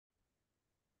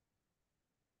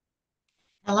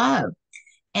Hello,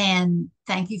 and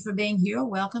thank you for being here.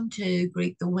 Welcome to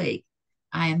Greet the Week.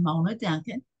 I am Mona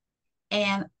Duncan,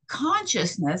 and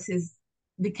consciousness is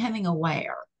becoming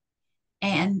aware.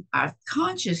 And our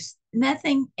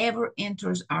nothing ever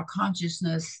enters our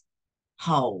consciousness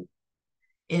whole.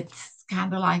 It's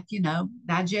kind of like,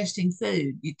 digesting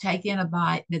food. You take in a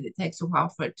bite, but it takes a while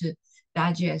for it to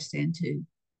digest and to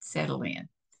settle in.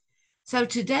 So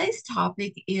today's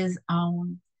topic is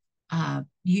on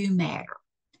you matter.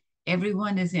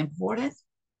 Everyone is important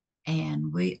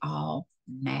and we all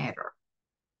matter.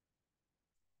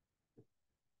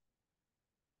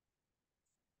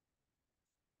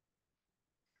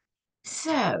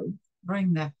 So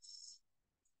bring the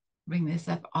bring this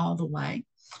up all the way.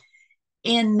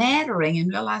 In mattering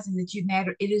and realizing that you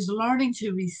matter, it is learning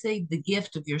to receive the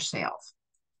gift of yourself.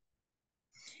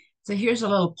 So here's a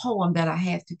little poem that I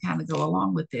have to kind of go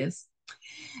along with this.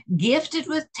 Gifted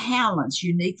with talents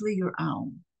uniquely your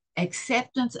own,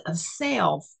 acceptance of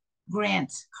self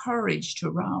grants courage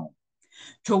to roam,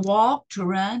 to walk, to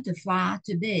run, to fly,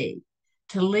 to be,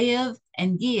 to live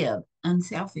and give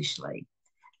unselfishly,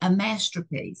 a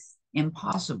masterpiece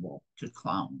impossible to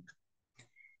clone.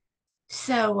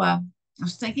 So I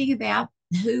was thinking about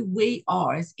who we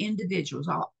are as individuals,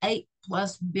 all 8+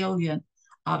 billion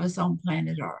of us on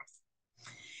planet Earth.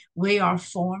 We are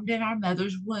formed in our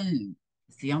mother's womb.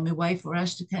 It's the only way for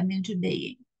us to come into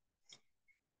being.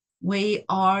 We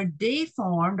are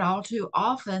deformed all too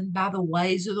often by the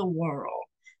ways of the world,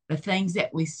 the things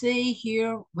that we see,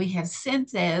 hear. We have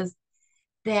senses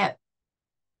that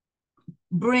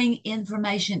bring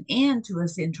information into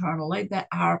us internally, but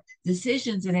our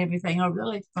decisions and everything are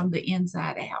really from the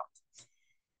inside out.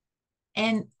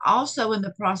 And also in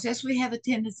the process, we have a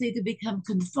tendency to become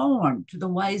conformed to the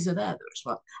ways of others.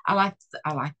 Well, I like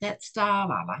that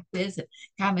style. I like this. It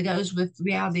kind of goes with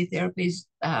reality therapy's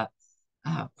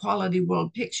quality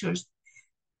world pictures.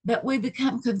 But we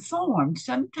become conformed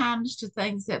sometimes to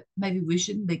things that maybe we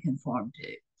shouldn't be conformed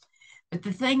to. But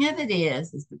the thing of it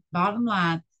is the bottom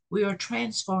line, we are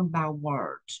transformed by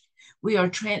words. We are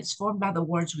transformed by the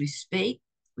words we speak.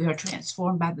 We are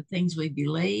transformed by the things we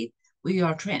believe. We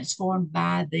are transformed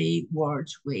by the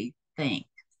words we think.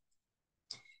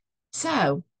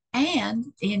 So, and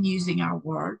in using our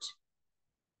words,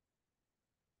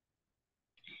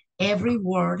 every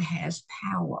word has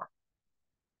power.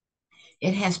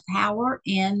 It has power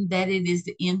in that it is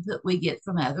the input we get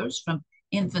from others from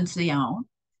infancy on.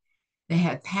 They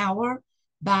have power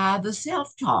by the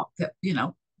self-talk that,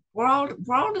 where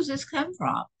all does this come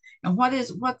from? And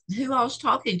who else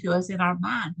talking to us in our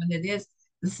mind when it is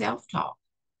the self-talk?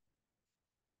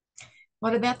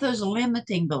 What about those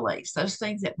limiting beliefs, those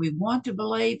things that we want to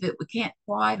believe that we can't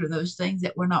quite, or those things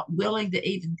that we're not willing to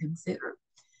even consider?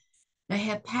 They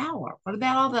have power. What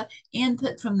about all the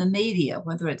input from the media,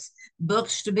 whether it's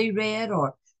books to be read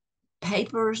or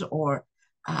papers or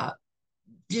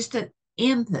just an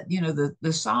input,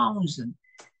 the songs and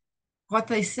what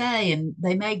they say, and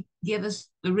they may give us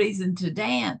the reason to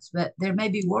dance, but there may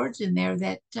be words in there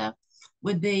that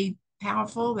would be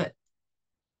powerful that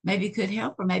maybe could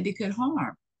help or maybe could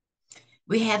harm.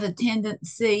 We have a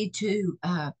tendency to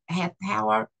have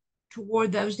power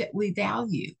toward those that we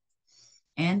value,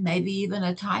 and maybe even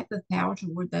a type of power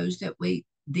toward those that we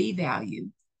devalue.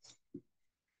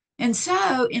 And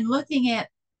so, in looking at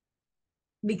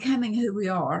becoming who we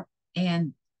are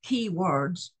and key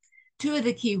words, two of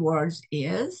the key words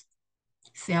is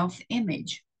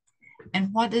self-image. And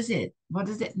what does it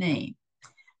mean?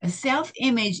 A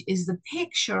self-image is the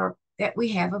picture that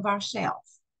we have of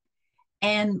ourselves.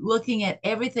 And looking at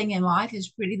everything in life is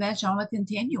pretty much on a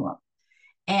continuum.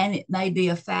 And it may be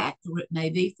a fact or it may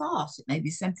be false. It may be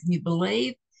something you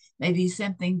believe, maybe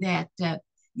something that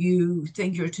you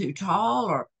think you're too tall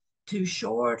or too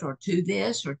short or too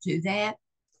this or too that.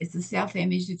 It's the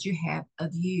self-image that you have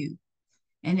of you.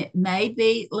 And it may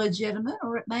be legitimate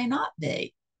or it may not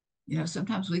be.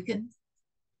 Sometimes we can.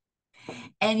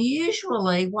 And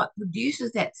usually, what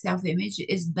produces that self image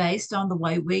is based on the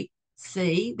way we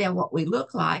see that what we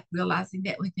look like, realizing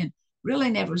that we can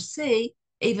really never see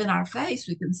even our face.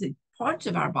 We can see parts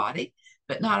of our body,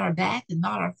 but not our back and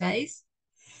not our face.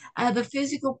 The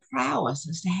physical prowess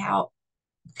as to how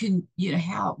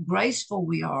graceful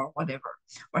we are, or whatever,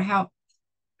 or how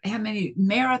many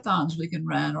marathons we can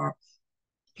run or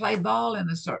play ball in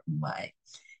a certain way.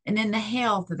 And then the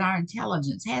health of our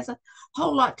intelligence has a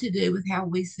whole lot to do with how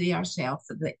we see ourselves,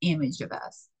 the image of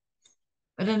us.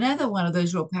 But another one of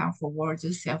those real powerful words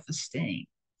is self-esteem.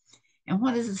 And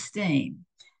what is esteem?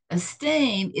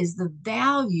 Esteem is the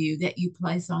value that you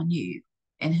place on you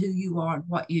and who you are and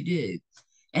what you do.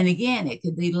 And again, it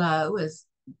could be low, as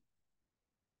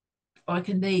or it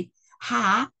can be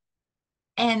high.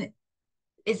 And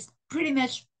it's pretty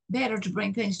much better to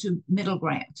bring things to middle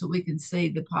ground so we can see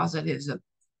the positives of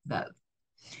both.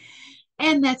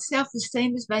 And that self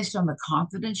esteem is based on the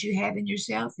confidence you have in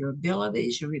yourself, your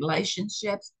abilities, your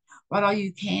relationships, what all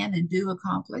you can and do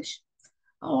accomplish.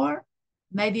 Or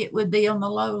maybe it would be on the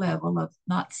low level of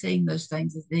not seeing those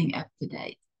things as being up to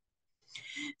date.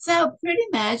 So, pretty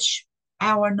much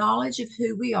our knowledge of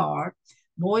who we are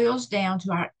boils down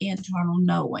to our internal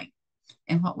knowing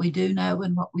and what we do know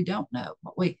and what we don't know,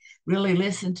 what we really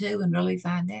listen to and really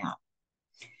find out.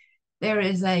 There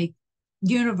is a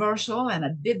universal and a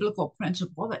biblical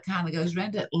principle that kind of goes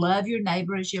around it: love your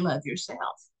neighbor as you love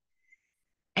yourself.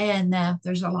 And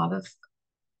there's a lot of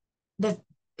that.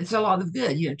 It's a lot of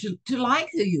good, to like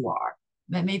who you are.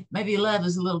 Maybe love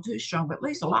is a little too strong, but at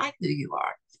least like who you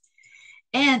are.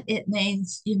 And it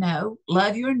means,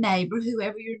 love your neighbor,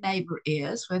 whoever your neighbor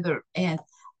is, and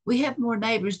we have more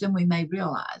neighbors than we may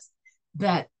realize,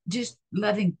 but just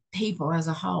loving people as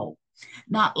a whole,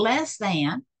 not less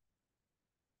than,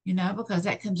 because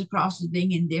that comes across as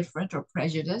being indifferent or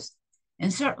prejudiced,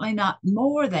 and certainly not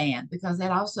more than, because that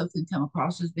also can come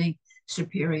across as being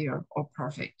superior or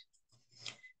perfect.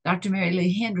 Dr. Mary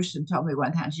Lee Henderson told me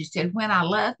one time, she said, when I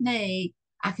love me,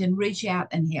 I can reach out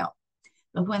and help.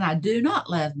 But when I do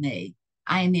not love me,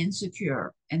 I am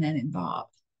insecure and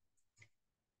uninvolved.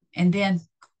 And then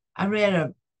I read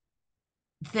a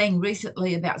thing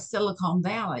recently about Silicon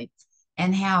Valley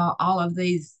and how all of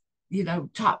these,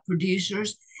 top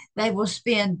producers, they will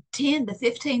spend 10 to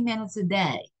 15 minutes a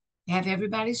day, have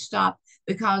everybody stop,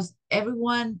 because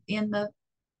everyone in the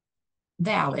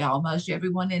valley, almost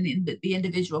everyone in the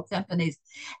individual companies,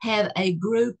 have a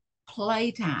group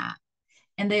playtime.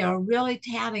 And they are really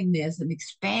touting this and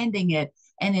expanding it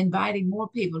and inviting more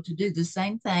people to do the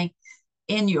same thing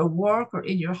in your work or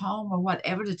in your home or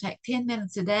whatever, to take 10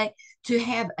 minutes a day to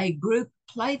have a group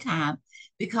playtime,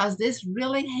 because this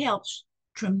really helps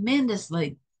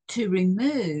tremendously to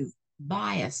remove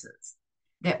biases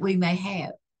that we may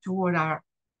have toward our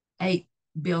 8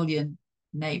 billion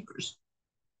neighbors.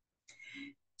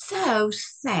 So,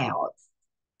 salve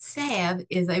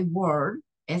is a word,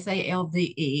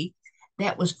 SALVE,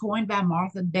 that was coined by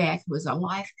Martha Beck, who was a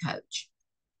life coach.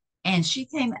 And she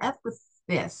came up with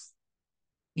this,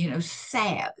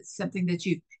 salve. It's something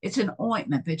it's an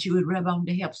ointment that you would rub on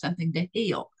to help something to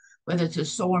heal, whether it's a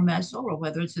sore muscle or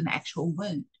whether it's an actual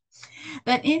wound.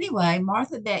 But anyway,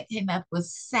 Martha Beck came up with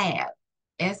salve,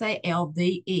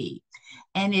 SALVE,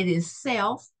 and it is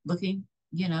self looking,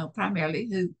 primarily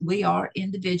who we are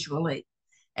individually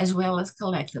as well as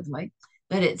collectively,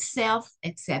 but it's self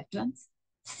acceptance,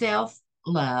 self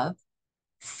love,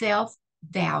 self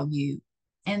value,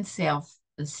 and self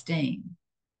esteem.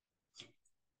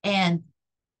 And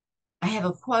I have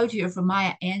a quote here from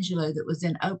Maya Angelou that was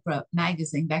in Oprah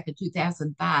magazine back in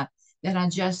 2005 that I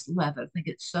just love. I think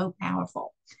it's so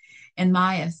powerful. And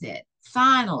Maya said,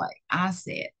 finally, I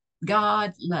said,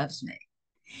 God loves me.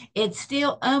 It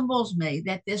still humbles me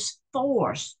that this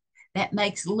force that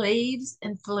makes leaves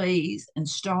and fleas and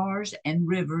stars and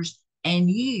rivers and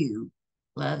you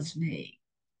loves me.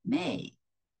 Me,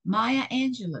 Maya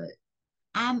Angelou.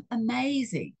 I'm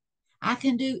amazing. I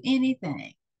can do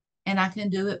anything and I can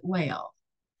do it well.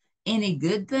 Any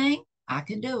good thing, I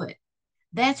can do it.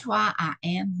 That's why I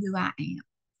am who I am.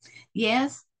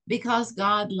 Yes, because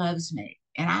God loves me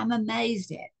and I'm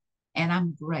amazed at it and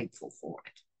I'm grateful for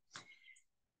it.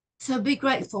 So be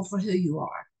grateful for who you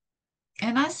are.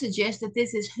 And I suggest that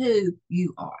this is who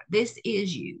you are. This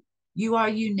is you. You are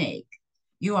unique.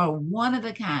 You are one of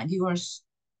a kind. You are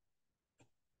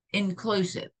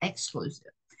inclusive,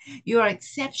 exclusive. You are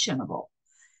exceptional.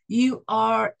 You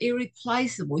are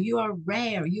irreplaceable. You are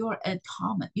rare. You are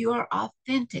uncommon. You are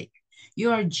authentic.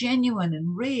 You are genuine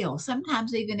and real.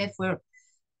 Sometimes, even if well,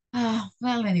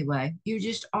 anyway, you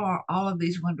just are all of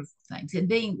these wonderful things. And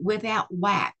being without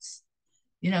wax,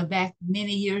 back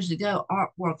many years ago,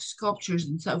 artwork, sculptures,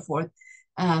 and so forth,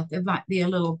 there might be a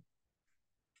little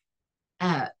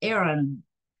error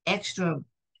extra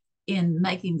in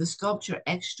making the sculpture.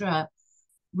 Extra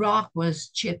rock was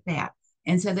chipped out.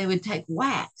 And so they would take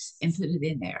wax and put it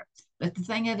in there. But the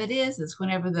thing of it is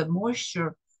whenever the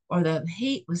moisture or the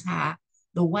heat was high,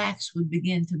 the wax would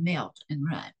begin to melt and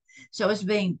run. So it's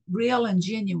being real and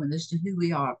genuine as to who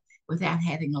we are without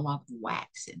having a lot of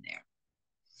wax in there.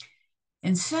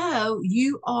 And so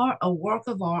you are a work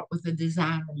of art with a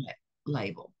designer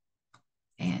label.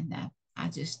 And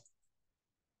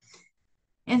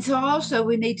and so also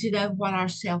we need to know what our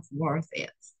self-worth is.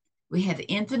 We have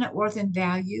infinite worth and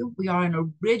value. We are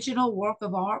an original work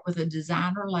of art with a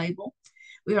designer label.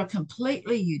 We are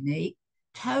completely unique,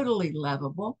 totally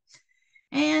lovable.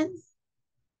 And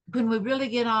when we really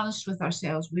get honest with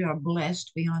ourselves, we are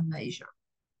blessed beyond measure.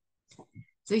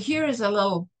 So here is a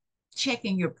little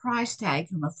checking your price tag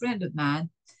from a friend of mine,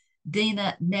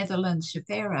 Dina Netherlands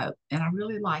Shapiro, and I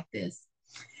really like this.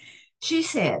 She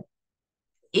said,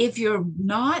 if you're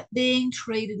not being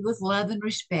treated with love and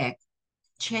respect,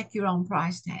 check your own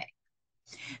price tag.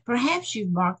 Perhaps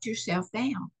you've marked yourself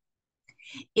down.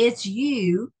 It's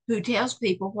you who tells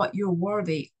people what you're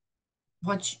worthy,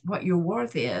 what your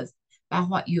worth is by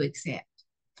what you accept.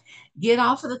 Get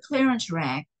off of the clearance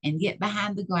rack and get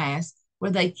behind the glass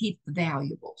where they keep the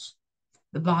valuables.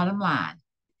 The bottom line,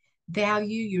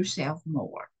 value yourself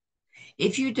more.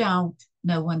 If you don't,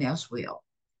 no one else will,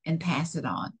 and pass it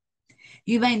on.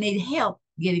 You may need help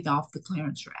getting off the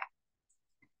clearance rack.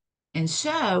 And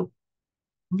so,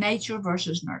 nature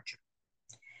versus nurture.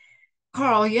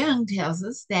 Carl Jung tells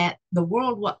us that the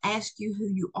world will ask you who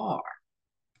you are.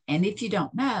 And if you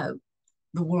don't know,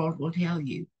 the world will tell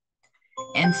you.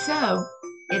 And so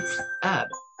it's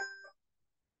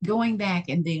going back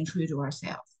and being true to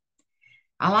ourselves.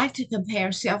 I like to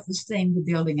compare self esteem to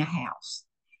building a house,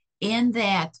 in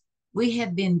that we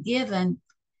have been given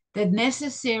the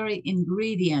necessary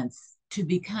ingredients to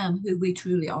become who we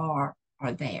truly are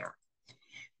there.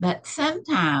 But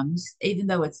sometimes, even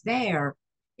though it's there,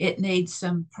 it needs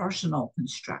some personal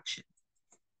construction.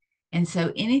 And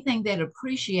so anything that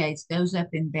appreciates goes up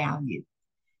in value.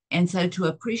 And so to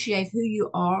appreciate who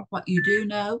you are, what you do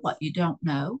know, what you don't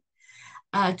know,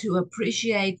 to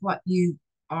appreciate what you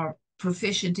are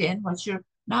proficient in, what you're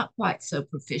not quite so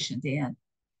proficient in,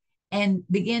 and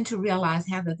begin to realize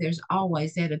how that there's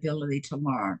always that ability to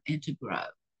learn and to grow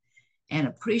and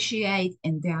appreciate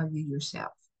and value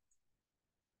yourself.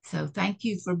 So thank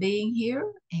you for being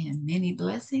here and many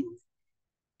blessings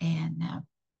and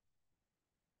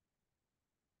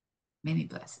many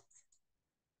blessings.